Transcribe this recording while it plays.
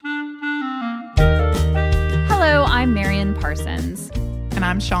Parsons. And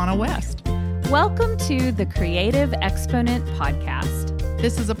I'm Shauna West. Welcome to the Creative Exponent Podcast.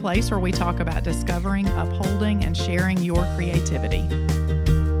 This is a place where we talk about discovering, upholding, and sharing your creativity.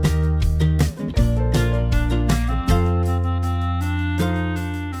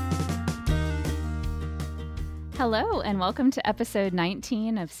 Hello, and welcome to episode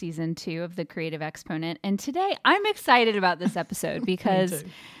 19 of season 2 of the Creative Exponent. And today I'm excited about this episode because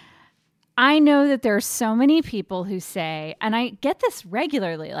I know that there are so many people who say, and I get this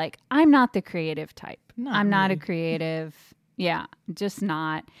regularly, like, I'm not the creative type. I'm not a creative. Yeah, just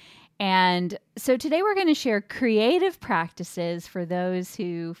not. And so today we're going to share creative practices for those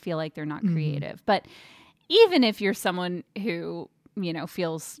who feel like they're not creative. But even if you're someone who, you know,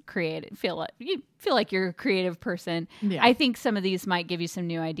 feels creative, feel like you're a creative person, I think some of these might give you some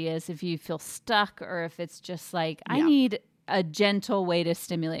new ideas if you feel stuck or if it's just like, I need a gentle way to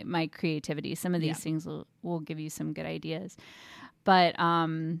stimulate my creativity. Some of these things will give you some good ideas. But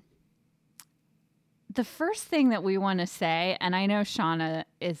the first thing that we want to say, and I know Shauna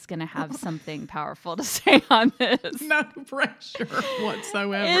is going to have something powerful to say on this. No pressure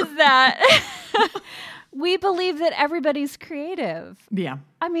whatsoever. Is that we believe that everybody's creative. Yeah.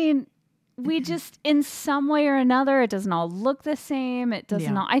 I mean, we just, in some way or another, it doesn't all look the same. It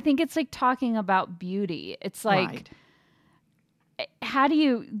doesn't all, I think it's like talking about beauty. It's like, how do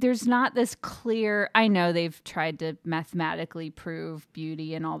you, there's not this clear, I know they've tried to mathematically prove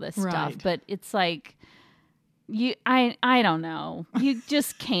beauty and all this stuff, but it's like, I don't know. You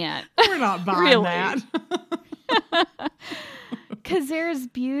just can't. We're not buying that. Because there's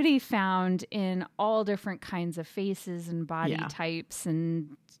beauty found in all different kinds of faces and body types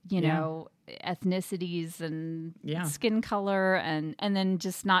and, you know, ethnicities and skin color and then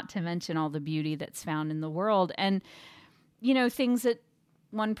just not to mention all the beauty that's found in the world. And, you know, things that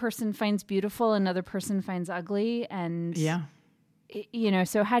one person finds beautiful, another person finds ugly. And, you know,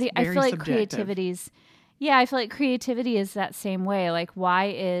 so how do you, I feel like creativity's, I feel like creativity is that same way. Like,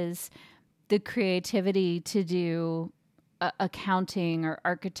 why is the creativity to do accounting or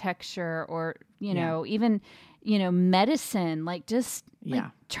architecture or, you know, even, you know, medicine, like just like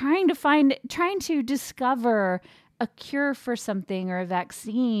trying to discover a cure for something or a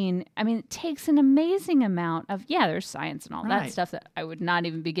vaccine. I mean, it takes an amazing amount of, there's science and all that stuff that I would not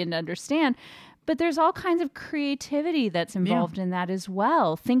even begin to understand, but there's all kinds of creativity that's involved in that as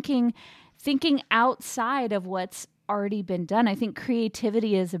well. Thinking outside of what's already been done. I think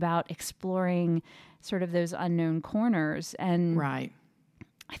creativity is about exploring sort of those unknown corners. And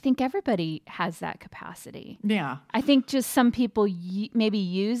I think everybody has that capacity. Yeah. I think just some people maybe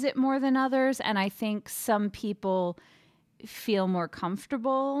use it more than others. And I think some people feel more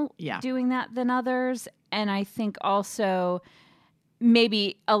comfortable doing that than others. And I think also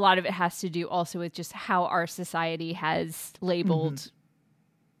maybe a lot of it has to do also with just how our society has labeled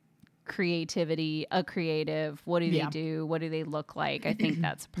creativity, a creative, what do they do? What do they look like? I think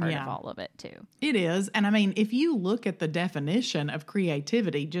that's part of all of it too. It is. And I mean, if you look at the definition of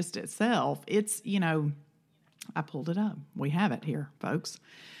creativity just itself, it's, you know, I pulled it up. We have it here, folks.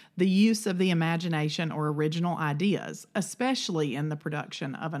 The use of the imagination or original ideas, especially in the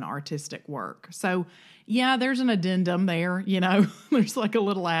production of an artistic work. So, there's an addendum there, you know, there's like a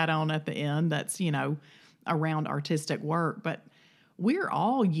little add-on at the end that's, you know, around artistic work, but we're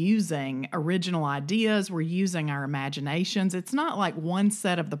all using original ideas. We're using our imaginations. It's not like one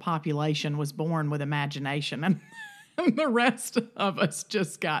set of the population was born with imagination and the rest of us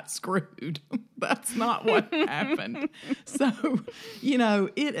just got screwed. That's not what happened. So, you know,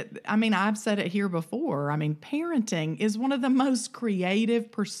 I've said it here before. I mean, parenting is one of the most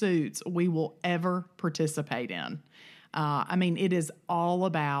creative pursuits we will ever participate in. It is all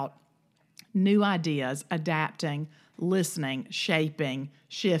about new ideas, adapting, listening, shaping,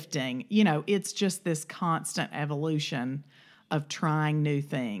 shifting. You know, it's just this constant evolution of trying new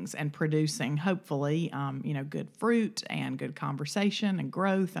things and producing, hopefully, good fruit and good conversation and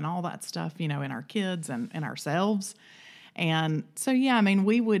growth and all that stuff, you know, in our kids and in ourselves. And so,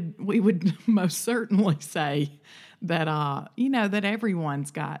 we would most certainly say that, that everyone's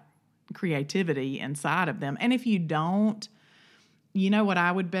got creativity inside of them. And if you don't, you know what I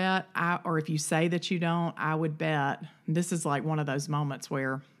would bet, or if you say that you don't, I would bet, this is like one of those moments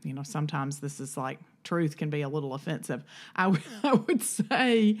where, you know, sometimes this is like truth can be a little offensive. I would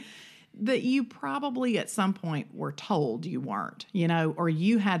say that you probably at some point were told you weren't, you know, or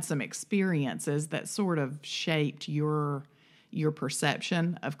you had some experiences that sort of shaped your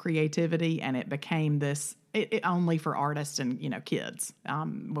perception of creativity, and it became this, it only for artists and, you know, kids,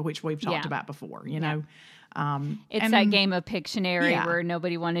 which we've talked about before, you know. It's that game of Pictionary where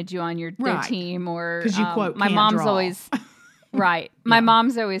nobody wanted you on their team, or because you quote my can't mom's draw. always Right. My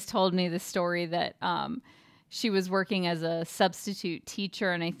mom's always told me the story that she was working as a substitute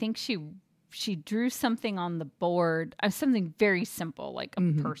teacher, and I think she drew something on the board, something very simple, like a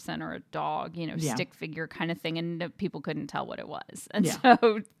person or a dog, stick figure kind of thing, and people couldn't tell what it was. And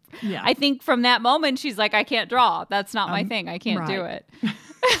so I think from that moment, she's like, I can't draw. That's not my thing. I can't do it.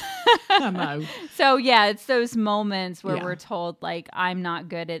 I know. So it's those moments where we're told, like, I'm not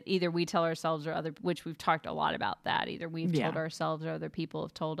good at either. We tell ourselves or other, which we've talked a lot about that. Either we've told ourselves or other people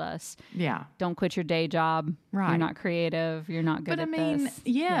have told us, don't quit your day job. Right. You're not creative. You're not good at this.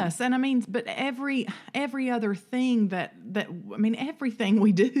 Yes. Yeah. And but every other thing everything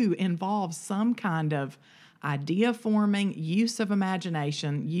we do involves some kind of idea forming, use of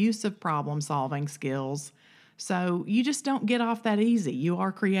imagination, use of problem solving skills. So you just don't get off that easy. You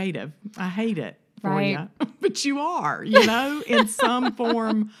are creative. I hate it for you, but you are, in some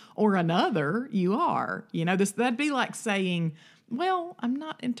form or another, you are. That'd be like saying, well, I'm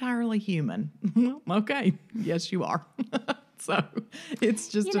not entirely human. Well, okay. Yes, you are. So it's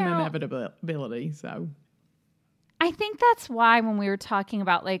just an inevitability. So I think that's why when we were talking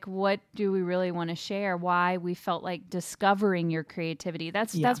about, like, what do we really want to share, why we felt like discovering your creativity.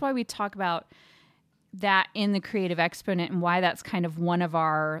 That's why we talk about that in the Creative Exponent, and why that's kind of one of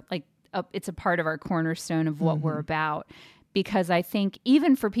our, like, it's a part of our cornerstone of what we're about. Because I think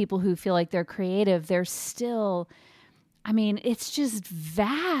even for people who feel like they're creative, they're still, it's just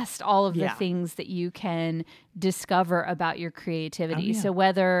vast, all of the things that you can discover about your creativity. So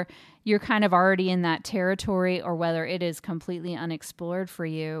whether you're kind of already in that territory or whether it is completely unexplored for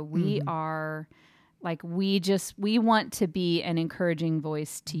you, we are... Like, we want to be an encouraging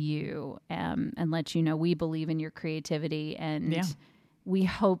voice to you and let you know we believe in your creativity, and we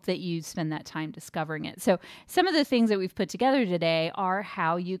hope that you spend that time discovering it. So some of the things that we've put together today are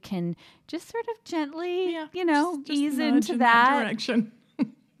how you can just sort of gently, just ease into that direction.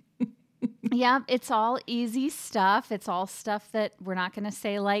 It's all easy stuff. It's all stuff that we're not going to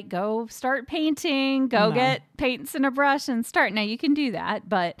say, like, go start painting, get paints and a brush and start. Now, you can do that,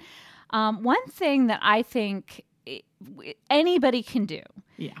 but... one thing that I think anybody can do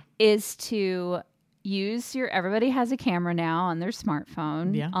is to use everybody has a camera now on their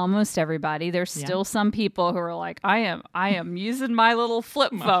smartphone. Yeah. Almost everybody. There's still some people who are like, I am using my little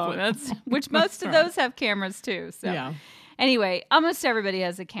flip phone. Which most of those have cameras too. So anyway, almost everybody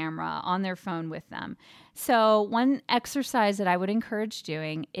has a camera on their phone with them. So one exercise that I would encourage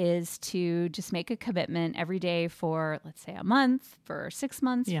doing is to just make a commitment every day for, let's say, a month, for 6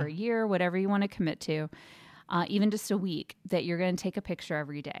 months, for a year, whatever you want to commit to, even just a week, that you're going to take a picture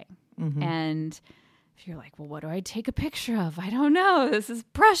every day. And if you're like, well, what do I take a picture of? I don't know. This is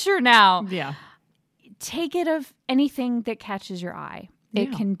pressure now. Yeah. Take it of anything that catches your eye. Yeah.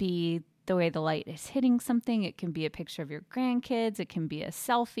 It can be the way the light is hitting something. It can be a picture of your grandkids. It can be a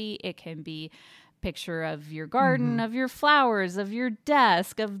selfie. It can be picture of your garden, of your flowers, of your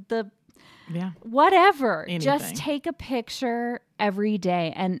desk, of the whatever. Anything. Just take a picture every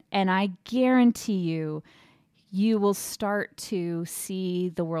day, and I guarantee you will start to see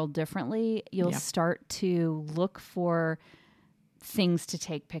the world differently. You'll start to look for things to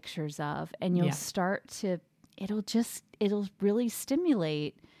take pictures of, and you'll start to it'll really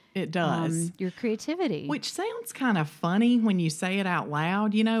stimulate It does. Your creativity. Which sounds kind of funny when you say it out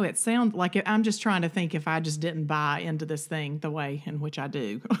loud. It sounds like I'm just trying to think if I just didn't buy into this thing the way in which I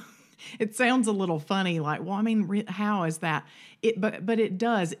do. It sounds a little funny, like, well, how is that? But it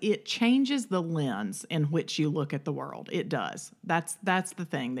does. It changes the lens in which you look at the world. It does. That's the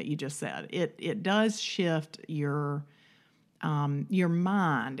thing that you just said. It does shift your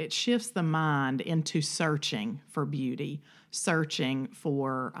mind. It shifts the mind into searching for beauty, searching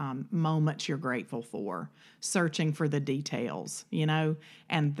for moments you're grateful for, searching for the details,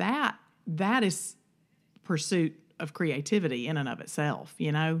 and that is pursuit of creativity in and of itself.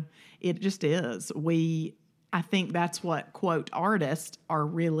 It just is. I think that's what, quote, artists are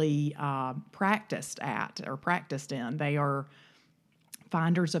really practiced in. They are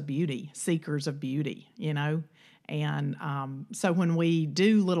finders of beauty, seekers of beauty, And so when we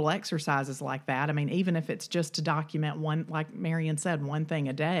do little exercises like that, even if it's just to document one, like Marian said, one thing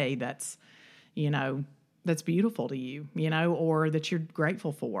a day that's beautiful to you, or that you're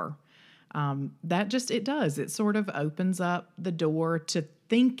grateful for, it sort of opens up the door to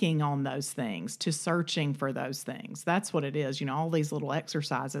thinking on those things, to searching for those things. That's what it is. All these little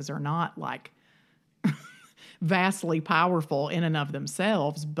exercises are not like vastly powerful in and of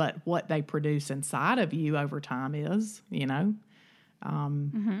themselves, but what they produce inside of you over time is,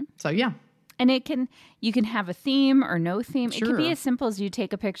 So yeah. And you can have a theme or no theme. Sure. It can be as simple as you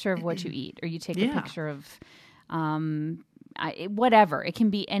take a picture of what you eat, or you take a picture of, whatever. It can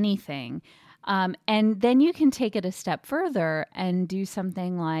be anything. And then you can take it a step further and do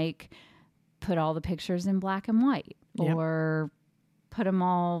something like put all the pictures in black and white, or put them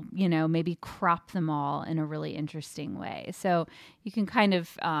all, maybe crop them all in a really interesting way. So you can kind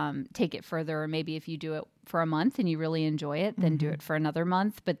of take it further. Or maybe if you do it for a month and you really enjoy it, then do it for another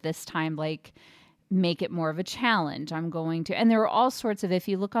month. But this time, make it more of a challenge. And there are all sorts of, if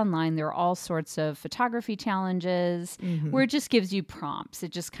you look online, there are all sorts of photography challenges where it just gives you prompts.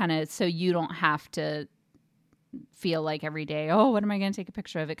 It just kind of, so you don't have to feel like every day, oh, what am I going to take a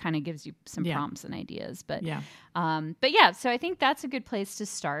picture of? It kind of gives you some prompts and ideas. But so I think that's a good place to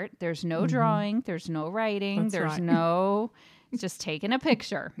start. There's no drawing, there's no writing, it's just taking a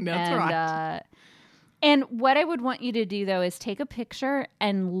picture. That's right. And what I would want you to do though is take a picture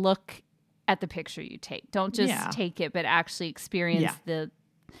and look at the picture you take. Don't just take it, but actually experience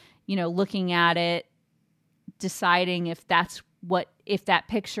looking at it, deciding if that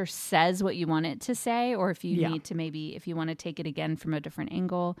picture says what you want it to say, or if you need to if you want to take it again from a different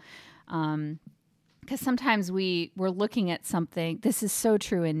angle. Because sometimes we're looking at something. This is so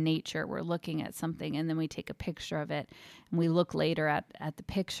true in nature. We're looking at something and then we take a picture of it and we look later at the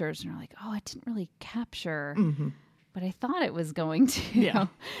pictures and we're like, oh, it didn't really capture but I thought it was going to,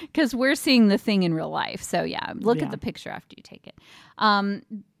 because we're seeing the thing in real life. So look at the picture after you take it.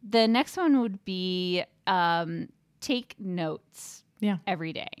 The next one would be take notes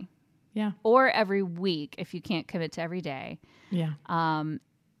every day. Yeah. Or every week if you can't commit to every day. Yeah.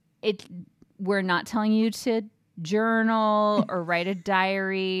 We're not telling you to journal or write a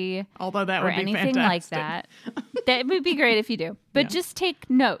diary. Although that would be anything fantastic. Like that. That would be great if you do. But just take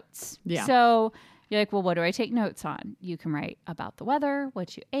notes. Yeah. So you're like, well, what do I take notes on? You can write about the weather,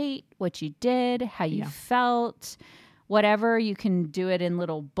 what you ate, what you did, how you felt, whatever. You can do it in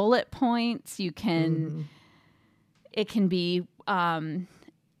little bullet points. You can, it can be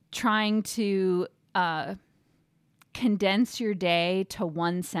trying to condense your day to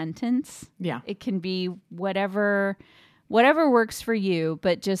one sentence. Yeah. It can be whatever works for you,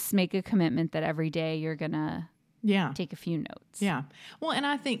 but just make a commitment that every day you're going to take a few notes. Yeah. Well, and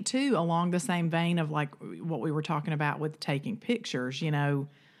I think too, along the same vein of like what we were talking about with taking pictures,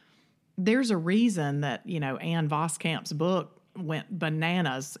 there's a reason that, Ann Voskamp's book went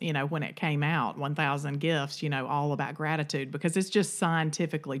bananas, when it came out, 1,000 Gifts, all about gratitude, because it's just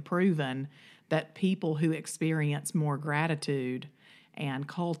scientifically proven that people who experience more gratitude and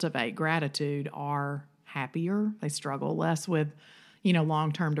cultivate gratitude are happier. They struggle less with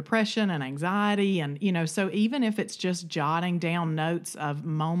long-term depression and anxiety. And, so even if it's just jotting down notes of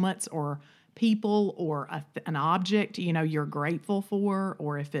moments or people or an object, you're grateful for,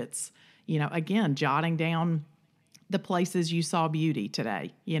 or if it's, again, jotting down the places you saw beauty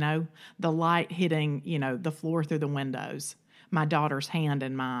today, the light hitting, the floor through the windows, my daughter's hand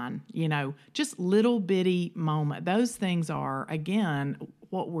in mine, just little bitty moment. Those things are, again,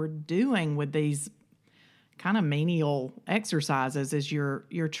 what we're doing with these kind of menial exercises is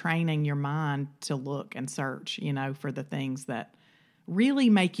you're training your mind to look and search, for the things that really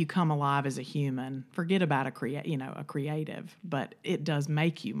make you come alive as a human. Forget about a creative, but it does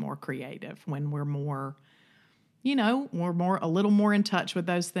make you more creative when we're more, a little more in touch with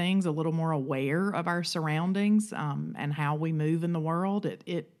those things, a little more aware of our surroundings, and how we move in the world.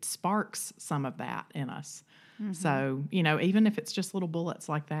 It sparks some of that in us. So, even if it's just little bullets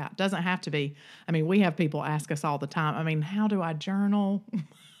like that, doesn't have to be. I mean, we have people ask us all the time, how do I journal?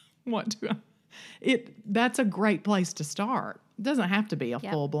 That's a great place to start. It doesn't have to be a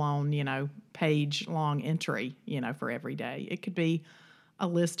full-blown, page-long entry, for every day. It could be a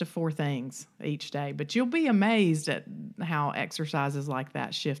list of 4 things each day, but you'll be amazed at how exercises like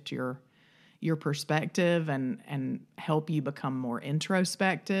that shift your perspective and help you become more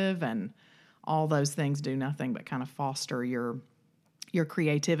introspective, and all those things do nothing but kind of foster your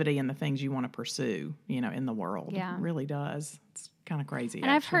creativity and the things you want to pursue, in the world. Yeah. It really does. It's kind of crazy.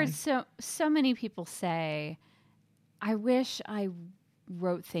 And actually, I've heard so many people say, I wish I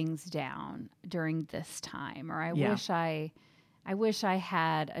wrote things down during this time, or I wish I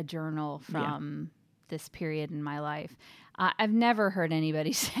had a journal from this period in my life. I've never heard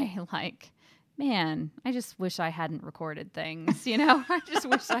anybody say like, man, I just wish I hadn't recorded things, I just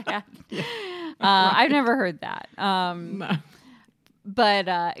wish I had. I've never heard that. No. But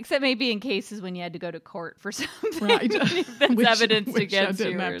except maybe in cases when you had to go to court for something that's wish, evidence wish against you. I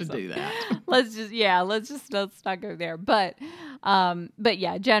didn't have to do that. Let's not go there. But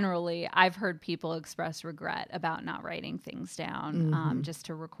yeah, generally, I've heard people express regret about not writing things down, just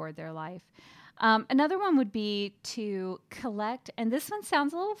to record their life. Another one would be to collect, and this one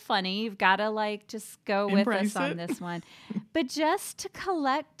sounds a little funny. You've got to like just go with us on this one, but just to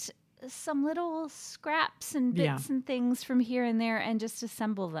collect some little scraps and bits and things from here and there and just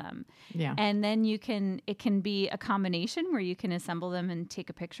assemble them. Yeah. And then it can be a combination where you can assemble them and take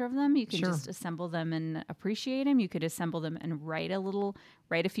a picture of them. You can just assemble them and appreciate them. You could assemble them and write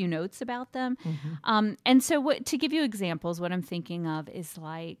a few notes about them. Mm-hmm. And so to give you examples, what I'm thinking of is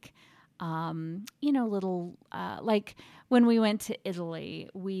like, little, like when we went to Italy,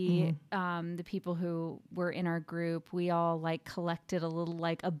 we, the people who were in our group, we all like collected a little,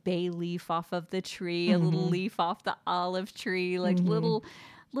 like a bay leaf off of the tree, a little leaf off the olive tree, like little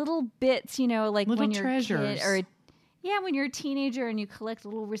bits, like little when you're treasures. a kid when you're a teenager and you collect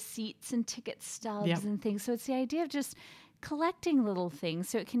little receipts and ticket stubs and things. So it's the idea of just collecting little things.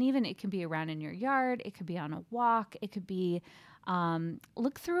 So it can be around in your yard. It could be on a walk. It could be,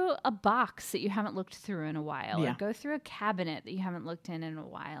 look through a box that you haven't looked through in a while, or go through a cabinet that you haven't looked in a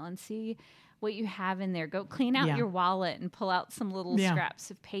while and see what you have in there. Go clean out your wallet and pull out some little scraps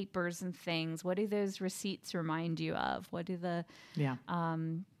of papers and things. What do those receipts remind you of? What do the,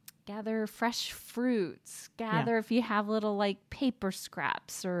 gather fresh fruits, if you have little like paper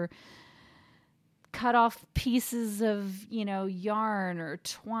scraps or cut off pieces of, yarn or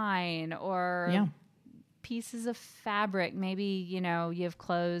twine or pieces of fabric. Maybe, you have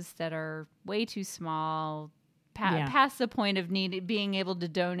clothes that are way too small, past the point of being able to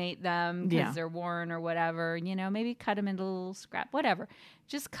donate them because they're worn or whatever, maybe cut them into a little scrap, whatever.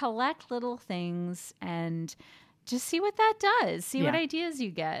 Just collect little things and just see what that does. See what ideas you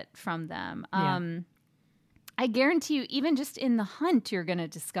get from them. I guarantee you, even just in the hunt, you're going to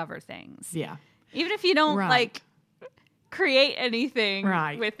discover things. Yeah. Even if you don't like create anything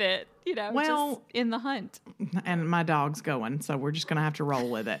with it, just in the hunt. And my dog's going, so we're just going to have to roll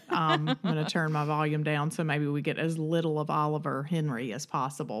with it. I'm going to turn my volume down so maybe we get as little of Oliver Henry as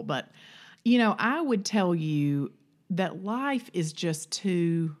possible. But, I would tell you that life is just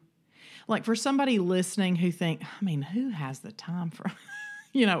too, like for somebody listening who think, who has the time for,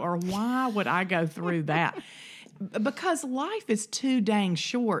 or why would I go through that? Because life is too dang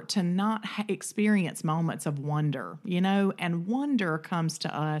short to not experience moments of wonder, and wonder comes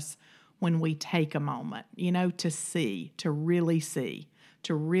to us when we take a moment, to see, to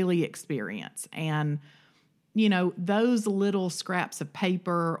really experience. And, those little scraps of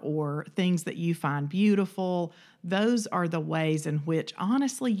paper or things that you find beautiful, those are the ways in which,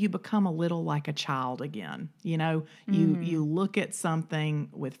 honestly, you become a little like a child again. You look at something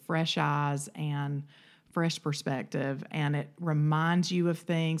with fresh eyes and fresh perspective, and it reminds you of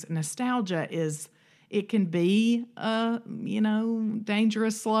things. Nostalgia it can be a,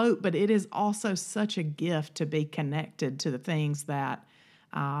 dangerous slope, but it is also such a gift to be connected to the things that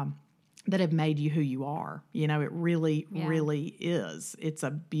have made you who you are. It really, really is. It's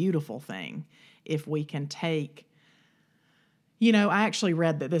a beautiful thing if we can take, I actually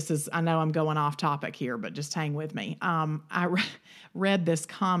read that I know I'm going off topic here, but just hang with me. I read this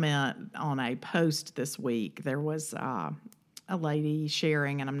comment on a post this week. There was a lady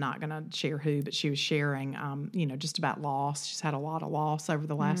sharing, and I'm not going to share who, but she was sharing, just about loss. She's had a lot of loss over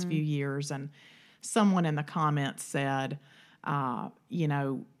the last few years. And someone in the comments said,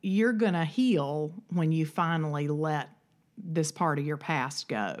 you're going to heal when you finally let this part of your past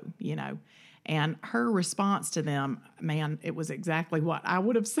go, And her response to them, man, it was exactly what I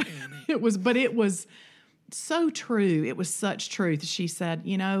would have said. It was so true. It was such truth. She said,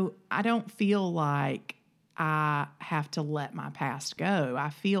 I don't feel like I have to let my past go. I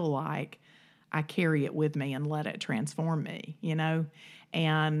feel like I carry it with me and let it transform me,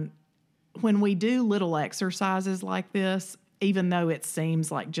 And when we do little exercises like this, even though it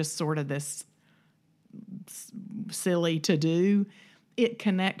seems like just sort of this silly to do, it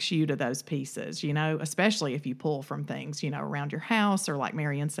connects you to those pieces, especially if you pull from things, around your house, or like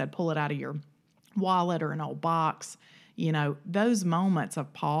Marian said, pull it out of your wallet or an old box. Those moments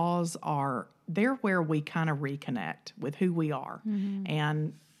of pause they're where we kind of reconnect with who we are. Mm-hmm.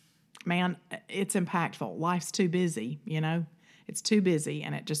 And man, it's impactful. Life's too busy, it's too busy,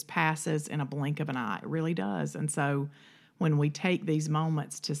 and it just passes in a blink of an eye. It really does. And so when we take these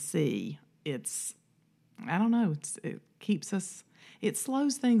moments to see, it keeps us, it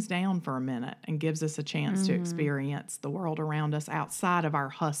slows things down for a minute and gives us a chance to experience the world around us outside of our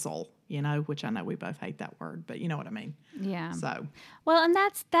hustle, which I know we both hate that word, but you know what I mean? Yeah. So. Well, and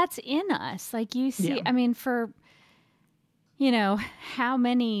that's in us. Like you see, how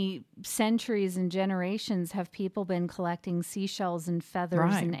many centuries and generations have people been collecting seashells and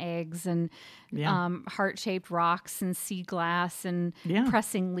feathers and eggs and heart-shaped rocks and sea glass and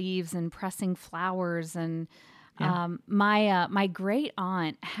pressing leaves and pressing flowers. And my great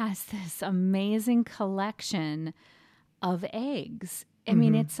aunt has this amazing collection of eggs. I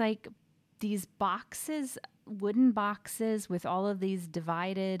mean, it's like these boxes, wooden boxes with all of these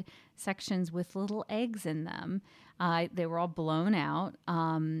divided sections with little eggs in them. They were all blown out.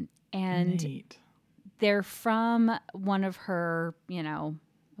 And Neat. They're from one of her, a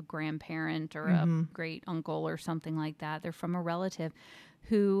grandparent or a great uncle or something like that. They're from a relative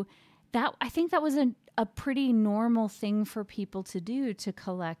who I think that was a pretty normal thing for people to do, to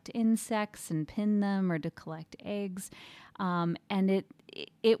collect insects and pin them or to collect eggs. And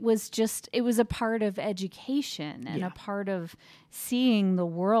it was a part of education and a part of seeing the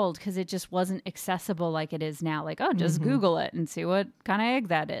world, because it just wasn't accessible like it is now. Like, just Google it and see what kind of egg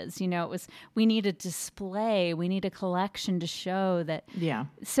that is. We need a display. We need a collection to show that. Yeah.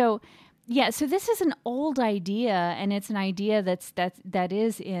 So this is an old idea, and it's an idea that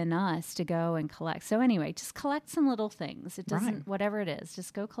is in us to go and collect. So anyway, just collect some little things. It doesn't, whatever it is,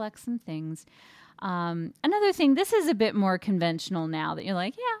 just go collect some things. Another thing, this is a bit more conventional now that you're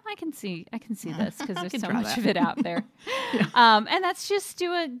like, I can see this because there's so much of it out there. And that's just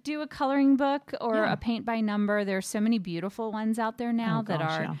do a coloring book or a paint by number. There's so many beautiful ones out there now that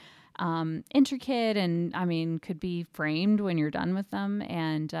are intricate and could be framed when you're done with them.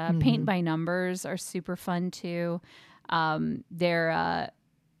 And paint by numbers are super fun too. You've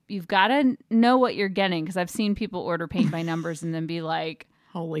got to know what you're getting, because I've seen people order paint by numbers and then be like,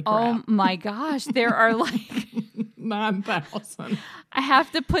 holy crap. Oh my gosh, there are like 9,000. I have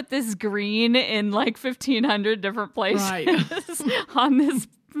to put this green in like 1,500 different places on this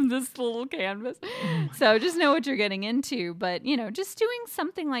little canvas. So just know what you're getting into. But, just doing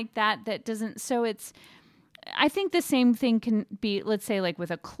something like that doesn't, I think the same thing can be, let's say, like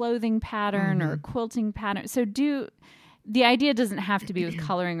with a clothing pattern or a quilting pattern. So the idea doesn't have to be with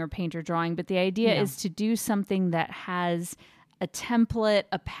coloring or paint or drawing, but the idea is to do something that has a template,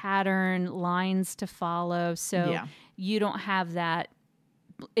 a pattern, lines to follow. So you don't have that.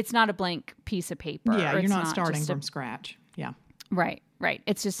 It's not a blank piece of paper. Yeah, you're not starting from scratch. Yeah. Right.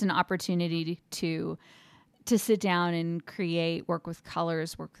 It's just an opportunity to sit down and create, work with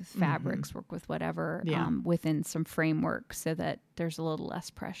colors, work with fabrics, work with whatever within some framework, so that there's a little less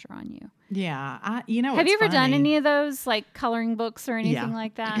pressure on you. Yeah. Have you ever done any of those, like coloring books or anything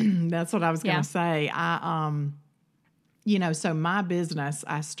like that? That's what I was going to say. So my business,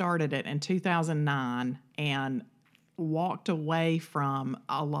 I started it in 2009 and walked away from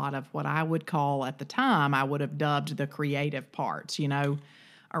a lot of what I would call, at the time, I would have dubbed the creative parts,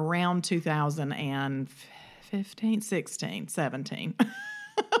 around 2015, 16, 17.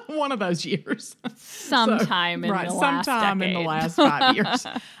 One of those years. Sometime in the last 5 years.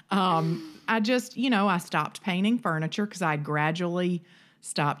 I just, I stopped painting furniture because I'd gradually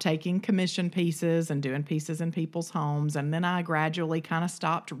stopped taking commission pieces and doing pieces in people's homes. And then I gradually kind of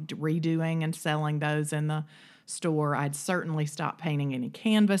stopped redoing and selling those in the store. I'd certainly stopped painting any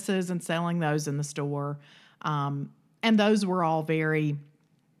canvases and selling those in the store. And those were all very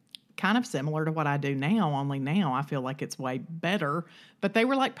kind of similar to what I do now, only now I feel like it's way better. But they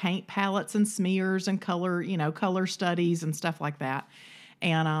were like paint palettes and smears and color studies and stuff like that.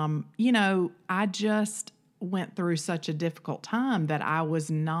 And, I just went through such a difficult time that I was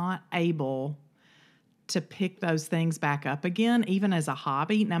not able to pick those things back up again, even as a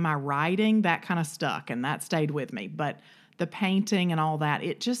hobby. Now, my writing, that kind of stuck and that stayed with me. But the painting and all that,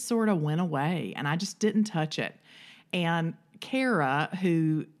 it just sort of went away and I just didn't touch it. And Kara,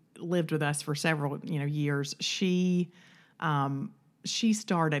 who lived with us for several, years, she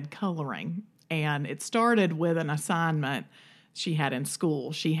started coloring, and it started with an assignment she had in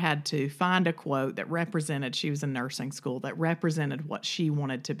school. She had to find a quote that represented, she was in nursing school, that represented what she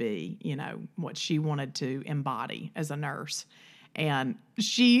wanted to be, what she wanted to embody as a nurse. And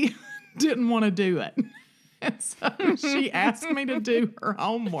she didn't want to do it. And so she asked me to do her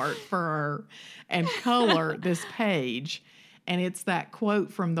homework for her and color this page. And it's that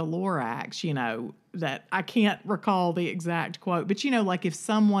quote from the Lorax, that I can't recall the exact quote, but like if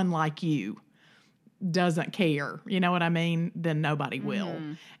someone like you doesn't care, you know what I mean, then nobody will.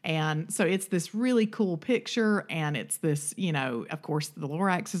 And so it's this really cool picture, and it's this, of course the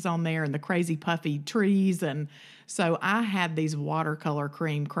Lorax is on there and the crazy puffy trees. And so I had these watercolor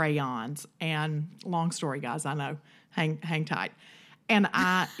cream crayons, and long story, guys, I know, hang tight. And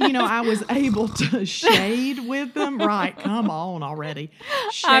I was able to shade with them. Right, come on already.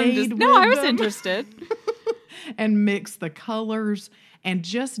 I was interested. and mix the colors. And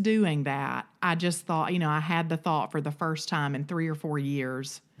just doing that, I just thought, I had the thought for the first time in 3 or 4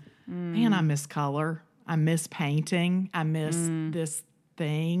 years, man, I miss color. I miss painting. I miss this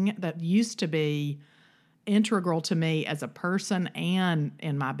thing that used to be integral to me as a person and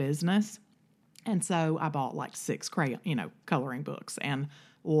in my business. And so I bought like 6 coloring books and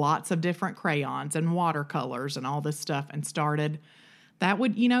lots of different crayons and watercolors and all this stuff, and started. That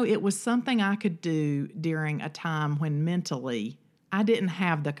would, it was something I could do during a time when mentally I didn't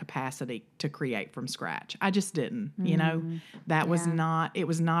have the capacity to create from scratch. I just didn't, that was not, it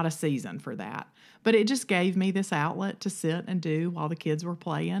was not a season for that. But it just gave me this outlet to sit and do while the kids were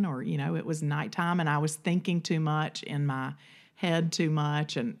playing, or, it was nighttime and I was thinking too much in my head too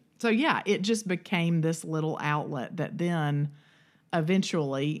much. And so, it just became this little outlet that then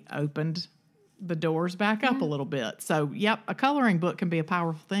eventually opened the doors back up a little bit. So, a coloring book can be a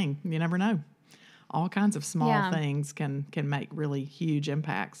powerful thing. You never know. All kinds of small things can make really huge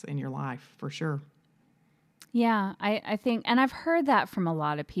impacts in your life, for sure. Yeah, I think, and I've heard that from a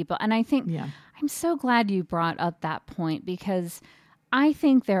lot of people. And I think I'm so glad you brought up that point, because I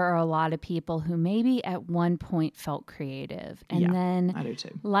think there are a lot of people who maybe at one point felt creative, and then I do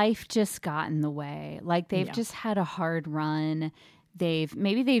too. Life just got in the way. Like they've just had a hard run.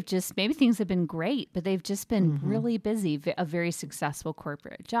 Maybe things have been great, but they've just been really busy. A very successful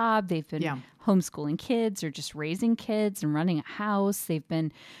corporate job. They've been homeschooling kids or just raising kids and running a house. They've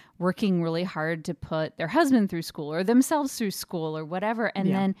been working really hard to put their husband through school or themselves through school or whatever.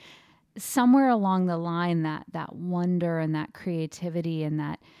 And then somewhere along the line, that wonder and that creativity and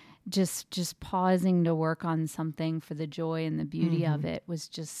that just pausing to work on something for the joy and the beauty of it was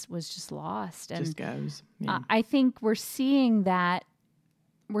just lost. And just goes. I think we're seeing the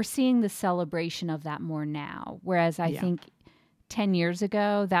celebration of that more now. Whereas I think 10 years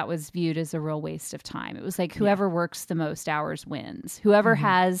ago, that was viewed as a real waste of time. It was like whoever works the most hours wins. Whoever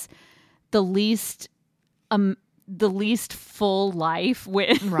has the least full life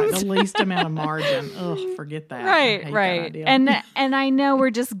wins. Right, the least amount of margin. Ugh, forget that. Right. And I know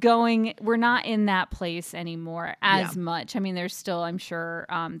we're not in that place anymore as much. I mean, there's still, I'm sure,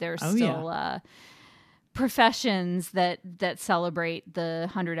 professions that celebrate the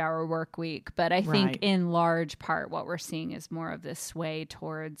 100-hour work week. But I think in large part what we're seeing is more of this sway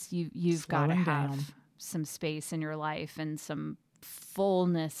towards you've got to have some space in your life and some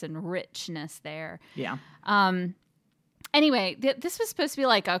fullness and richness there. Yeah. Anyway, this was supposed to be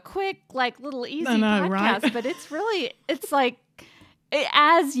like a quick, like little easy podcast, right? But it's like,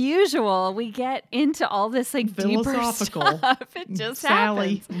 as usual, we get into all this like philosophical deeper stuff. It just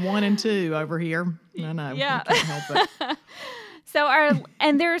Sally happens. 1 and 2 over here. No, yeah. I can't help it. So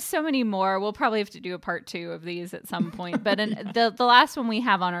and there are so many more. We'll probably have to do a part 2 of these at some point. But the last one we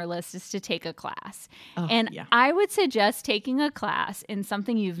have on our list is to take a class. I would suggest taking a class in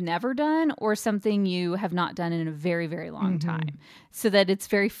something you've never done or something you have not done in a very, very long time, so that it's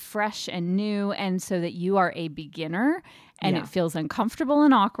very fresh and new, and so that you are a beginner and it feels uncomfortable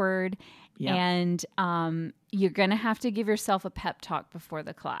and awkward. Yep. And you're going to have to give yourself a pep talk before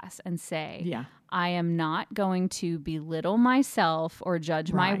the class and say, I am not going to belittle myself or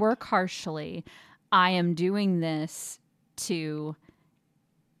judge my work harshly. I am doing this to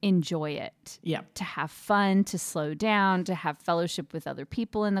enjoy it, to have fun, to slow down, to have fellowship with other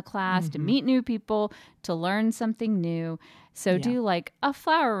people in the class, to meet new people, to learn something new. So do like a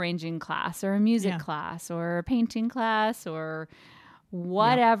flower arranging class or a music class or a painting class or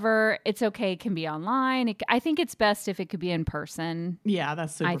whatever. It's okay. It can be online. I think it's best if it could be in person. Yeah,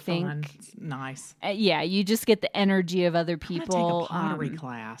 that's super fun. It's nice. You just get the energy of other people. Take a pottery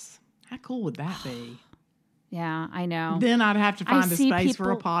class. How cool would that be? Yeah, I know. Then I'd have to find a space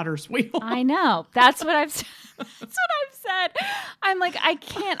for a potter's wheel. I know. That's what I've said. I'm like,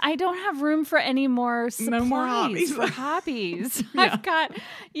 I don't have room for any more supplies. No more hobbies. For hobbies. I've got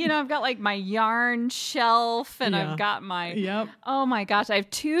like my yarn shelf and I've got my, oh my gosh, I have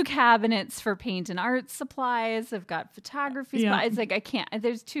 2 cabinets for paint and art supplies. I've got photography supplies. It's like, I can't,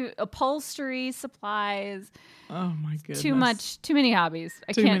 there's 2 upholstery supplies. Oh my goodness. Too many hobbies.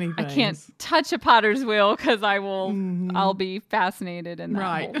 I can't touch a potter's wheel because I'll be fascinated in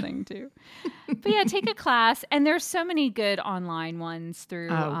that whole thing too. But take a class. And there's so many good online ones through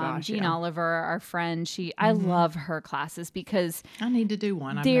Jean Oliver, our friend. I love her classes because I need to do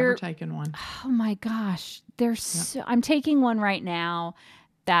one. I've never taken one. Oh my gosh. I'm taking one right now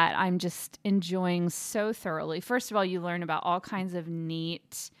that I'm just enjoying so thoroughly. First of all, you learn about all kinds of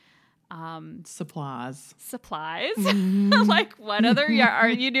neat supplies. Like what other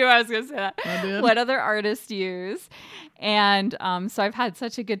you knew I was going to say that. I did. What other artists use. And so I've had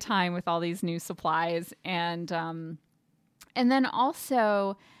such a good time with all these new supplies. And then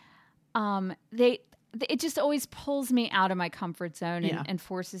also it just always pulls me out of my comfort zone and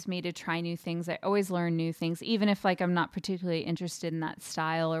forces me to try new things. I always learn new things, even if like I'm not particularly interested in that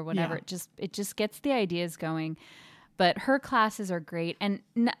style or whatever. Yeah. It just gets the ideas going. But her classes are great. And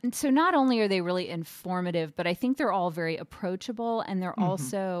so not only are they really informative, but I think they're all very approachable. And they're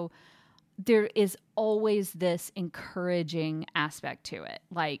also, there is always this encouraging aspect to it.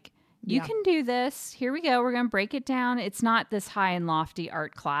 Like, you can do this. Here we go. We're going to break it down. It's not this high and lofty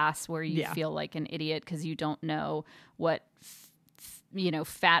art class where you feel like an idiot because you don't know what,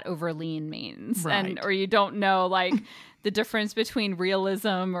 fat over lean means. Right. Or you don't know, like, the difference between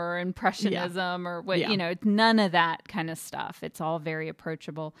realism or impressionism or what, none of that kind of stuff. It's all very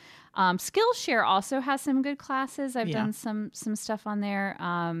approachable. Skillshare also has some good classes. I've done some stuff on there.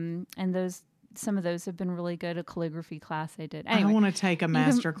 And some of those have been really good. A calligraphy class I did. Anyway, I want to take a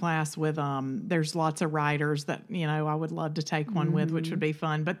master class with, there's lots of writers that, I would love to take one with, which would be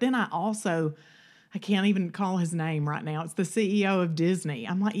fun. But then I can't even call his name right now. It's the CEO of Disney.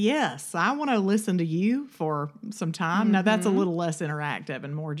 I'm like, yes, I want to listen to you for some time. Now that's a little less interactive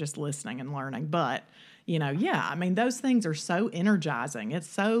and more just listening and learning. But, those things are so energizing. It's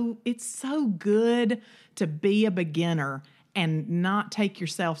so good to be a beginner and not take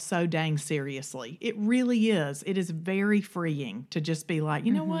yourself so dang seriously. It really is. It is very freeing to just be like,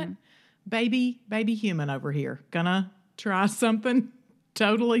 you know what, baby human over here, gonna try something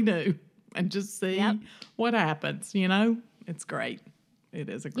totally new and just see what happens. It's great. It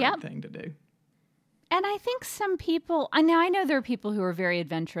is a great thing to do. And I think some people, I know there are people who are very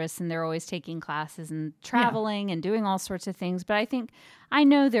adventurous and they're always taking classes and traveling and doing all sorts of things. But I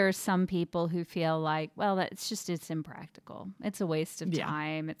know there are some people who feel like, well, it's impractical. It's a waste of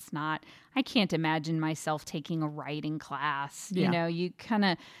time. It's not, I can't imagine myself taking a writing class. You kind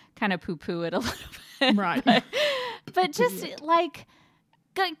of poo-poo it a little bit. Right. But just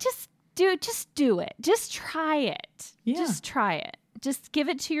just do it. Just try it. Yeah. Just try it. Just give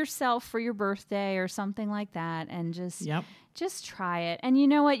it to yourself for your birthday or something like that, and just try it. And you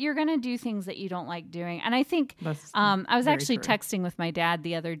know what? You're going to do things that you don't like doing. And I think I was actually texting with my dad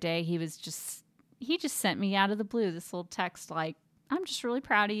the other day. He just sent me out of the blue this little text like, I'm just really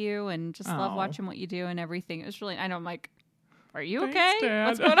proud of you and just love watching what you do and everything. It was really, I know, I'm like, are you okay? Thanks, Dad.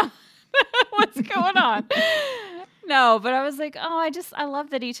 What's going on? What's going on? No, but I was like, I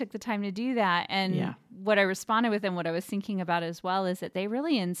love that he took the time to do that. And what I responded with and what I was thinking about as well is that they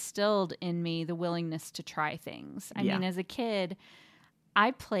really instilled in me the willingness to try things. I mean, as a kid,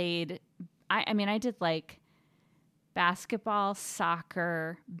 I did like basketball,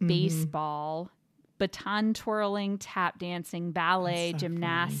 soccer, baseball, baton twirling, tap dancing, ballet,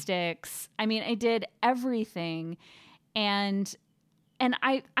 gymnastics. Funny. I did everything. And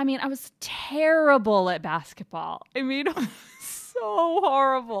I was terrible at basketball. So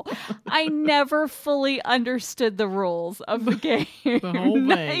horrible. I never fully understood the rules of the game. The whole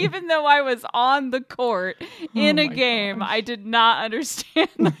thing. Even though I was on the court in a game, gosh. I did not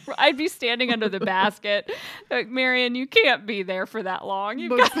understand. I'd be standing under the basket. Like, Marian, you can't be there for that long.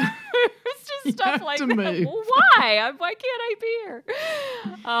 It's just stuff like that. Move. Why? Why can't I be here?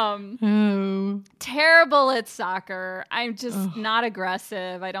 Terrible at soccer. I'm just not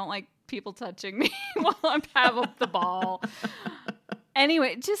aggressive. I don't like people touching me while I have up the ball.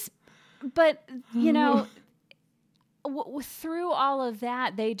 Anyway, through all of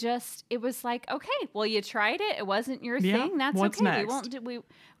that, it was like, okay, well, you tried it. It wasn't your thing. That's what's okay. Next?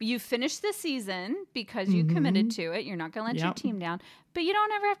 You finished the season because you committed to it. You're not going to let your team down, but you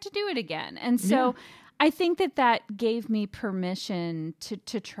don't ever have to do it again. And so I think that gave me permission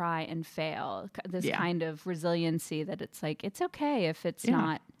to try and fail. This kind of resiliency that it's like, it's okay if it's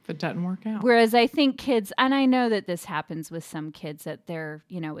not. If it doesn't work out. Whereas I think kids, and I know that this happens with some kids, that they're,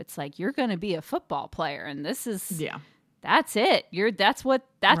 it's like, you're going to be a football player, and this is, that's it. That's what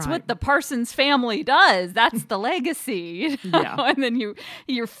the Parsons family does. That's the legacy, And then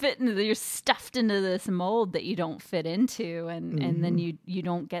you're stuffed into this mold that you don't fit into, and then you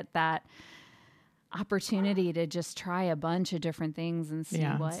don't get that opportunity to just try a bunch of different things and see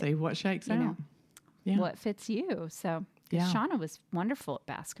what shakes out. What fits you. So. Yeah. Shauna was wonderful at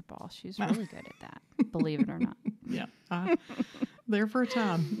basketball. She was really good at that, believe it or not. Yeah. There for a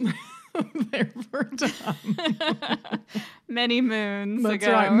time. Many moons That's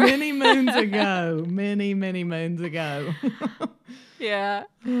ago. Right. Many moons ago. Many, many moons ago. Yeah.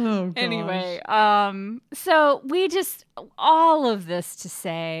 Oh, gosh. Anyway, so we just, all of this to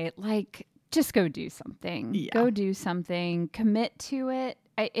say, like, just go do something. Yeah. Go do something. Commit to it.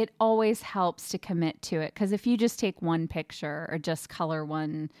 It always helps to commit to it, because if you just take one picture or just color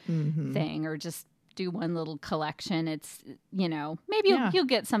one thing or just do one little collection, it's, maybe you'll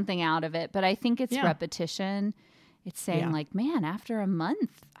get something out of it. But I think it's repetition. It's saying like, man, after a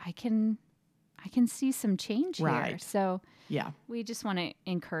month, I can see some change here. So we just want to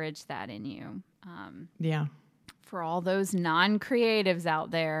encourage that in you. For all those non-creatives out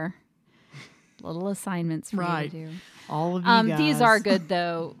there, little assignments for you to do. All of you guys. These are good,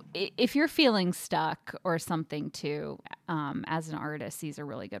 though. If you're feeling stuck or something too, as an artist, these are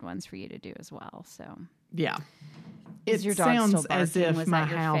really good ones for you to do as well. So it your dog sounds still barking? as if Was my that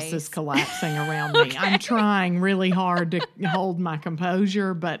your house face? is collapsing around me. I'm trying really hard to hold my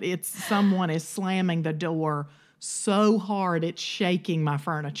composure, but someone is slamming the door so hard it's shaking my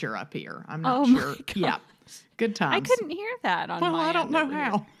furniture up here. I'm not sure. Yeah, good times. I couldn't hear that on my I don't know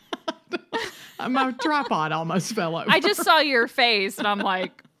how. My tripod almost fell over. I just saw your face, and I'm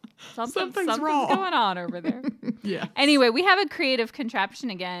like, something's wrong. going on over there. Yeah. Anyway, we have a creative contraption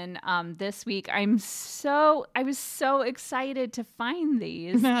again this week. I was so excited to find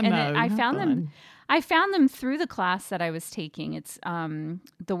these, I found them. I found them through the class that I was taking. It's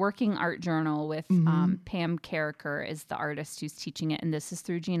the Working Art Journal with Pam Carricker is the artist who's teaching it, and this is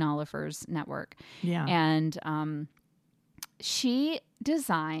through Jean Oliver's network. Yeah, and she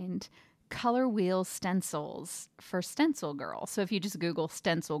designed color wheel stencils for Stencil Girl. So if you just Google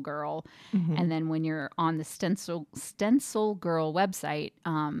Stencil Girl, and then when you're on the Stencil Girl website,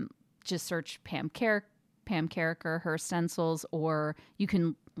 just search Pam Carricker, her stencils, or you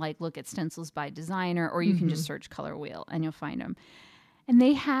can look at stencils by designer, or you can just search color wheel and you'll find them. And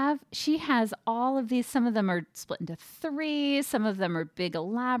she has all of these. Some of them are split into 3. Some of them are big,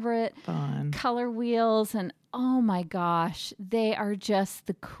 elaborate color wheels. And oh my gosh, they are just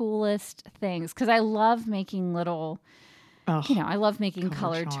the coolest things. Because I love making I love making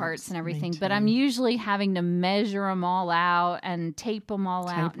color charts and everything. But I'm usually having to measure them all out and tape them all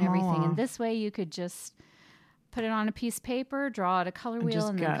out and everything. And this way you could just put it on a piece of paper, draw out a color wheel,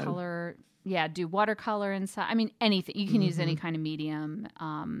 and then color... Yeah, do watercolor inside. I mean, anything. You can use any kind of medium.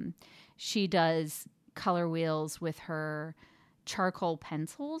 She does color wheels with her charcoal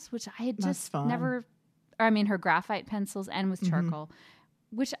pencils, which I had just never... her graphite pencils and with charcoal,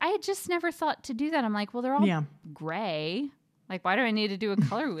 which I had just never thought to do that. I'm like, well, they're all gray. Like, why do I need to do a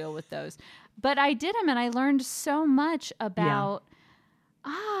color wheel with those? But I did them, and I learned so much about,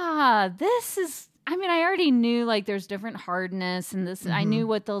 this is... I already knew there's different hardness and this, I knew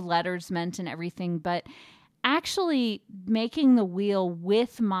what the letters meant and everything, but actually making the wheel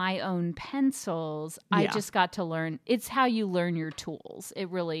with my own pencils, I just got to learn. It's how you learn your tools. It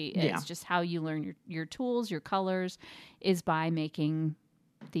really is just how you learn your tools, your colors, is by making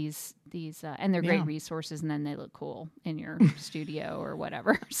these and they're great resources, and then they look cool in your studio or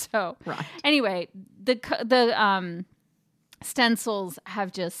whatever. So anyway, the stencils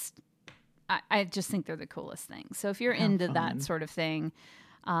have I just think they're the coolest thing. So if you're into that sort of thing,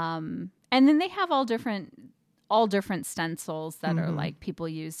 and then they have all different stencils that are people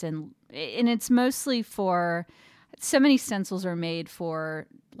used, and it's mostly for, so many stencils are made for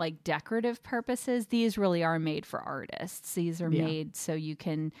decorative purposes. These really are made for artists. These are made so you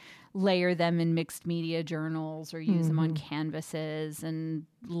can layer them in mixed media journals or use them on canvases and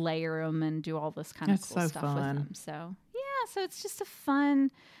layer them and do all this kind of cool stuff with them. So so it's just a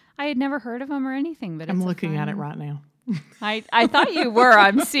fun... I had never heard of them or anything, but I'm looking at it right now. I thought you were.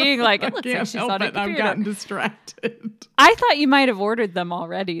 I'm seeing it looks like she's on a computer. I've gotten distracted. I thought you might have ordered them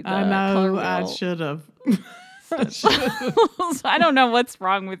already. I know. I should have. I don't know what's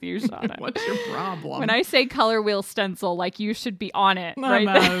wrong with you, Shauna. What's your problem? When I say color wheel stencil, you should be on it. I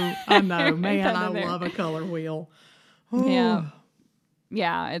know. Man, I love a color wheel. Ooh.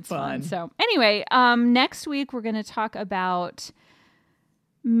 Yeah, it's fun. So anyway, next week we're going to talk about...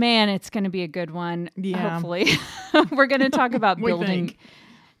 Man, it's going to be a good one. Yeah. Hopefully, we're going to talk about building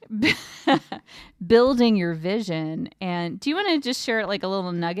your vision. And do you want to just share a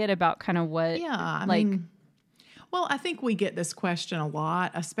little nugget about kind of what? Yeah, well, I think we get this question a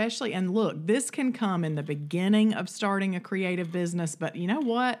lot, especially. And look, this can come in the beginning of starting a creative business, but you know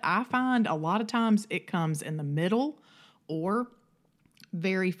what? I find a lot of times it comes in the middle or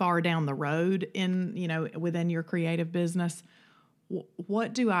very far down the road within your creative business.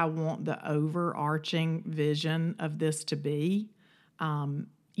 What do I want the overarching vision of this to be?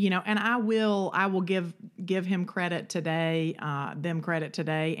 And I will give him credit today, them credit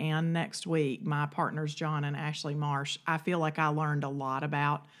today and next week. My partners, John and Ashley Marsh, I feel like I learned a lot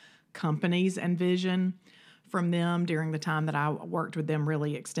about companies and vision from them during the time that I worked with them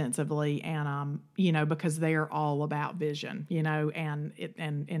really extensively. And, because they're all about vision, and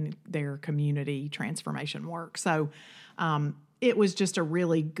in their community transformation work. So it was just a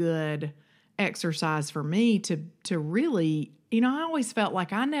really good exercise for me to really, I always felt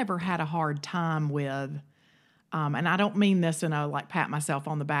like I never had a hard time with, and I don't mean this in a like pat myself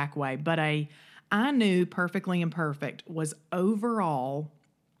on the back way, but I knew Perfectly Imperfect was overall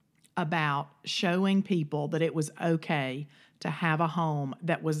about showing people that it was okay to have a home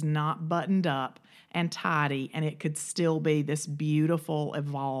that was not buttoned up and tidy, and it could still be this beautiful,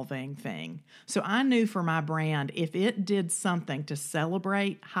 evolving thing. So I knew for my brand, if it did something to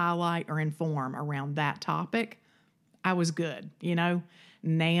celebrate, highlight, or inform around that topic, I was good,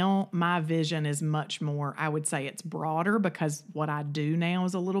 Now my vision is much more, I would say it's broader because what I do now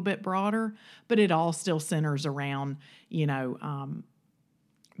is a little bit broader, but it all still centers around,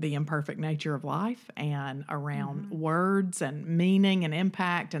 the imperfect nature of life and around words and meaning and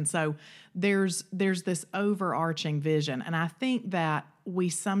impact. And so there's this overarching vision. And I think that we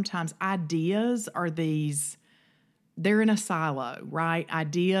sometimes, ideas are they're in a silo, right?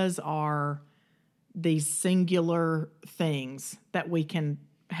 Ideas are these singular things that we can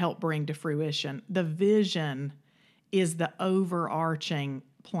help bring to fruition. The vision is the overarching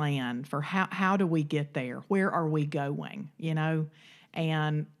plan for how do we get there? Where are we going,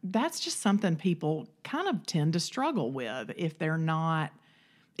 And that's just something people kind of tend to struggle with if they're not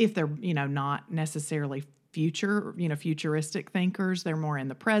necessarily futuristic thinkers. They're more in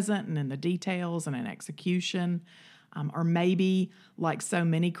the present and in the details and in execution. Or maybe, like so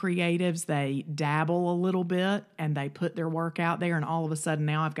many creatives, they dabble a little bit and they put their work out there, and all of a sudden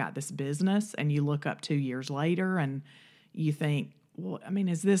now I've got this business, and you look up 2 years later and you think, well,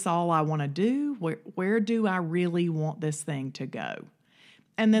 is this all I want to do? Where do I really want this thing to go?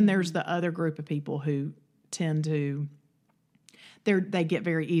 And then there's the other group of people who tend to, they get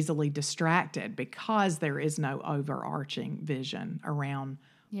very easily distracted because there is no overarching vision around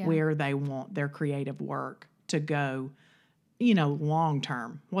where they want their creative work to go, long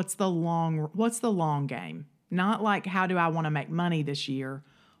term. What's the long game? Not like, how do I want to make money this year?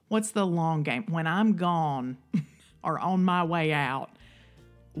 What's the long game? When I'm gone or on my way out,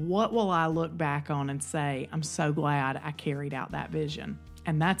 what will I look back on and say, I'm so glad I carried out that vision?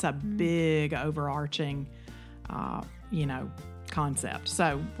 And that's a big overarching, concept.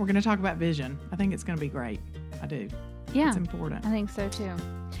 So we're going to talk about vision. I think it's going to be great. I do. Yeah. It's important. I think so too.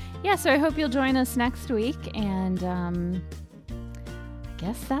 Yeah. So I hope you'll join us next week. And I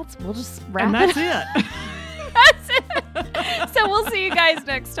guess we'll just wrap it. It. That's it. So we'll see you guys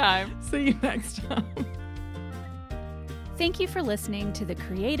next time. See you next time. Thank you for listening to the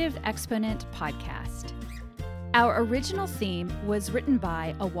Creative Exponent podcast. Our original theme was written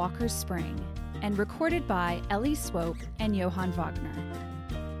by A Walker Spring and recorded by Ellie Swope and Johann Wagner.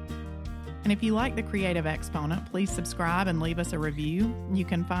 And if you like The Creative Exponent, please subscribe and leave us a review. You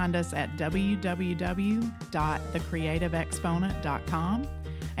can find us at www.thecreativeexponent.com.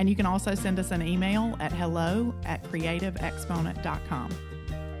 And you can also send us an email at hello@creativeexponent.com.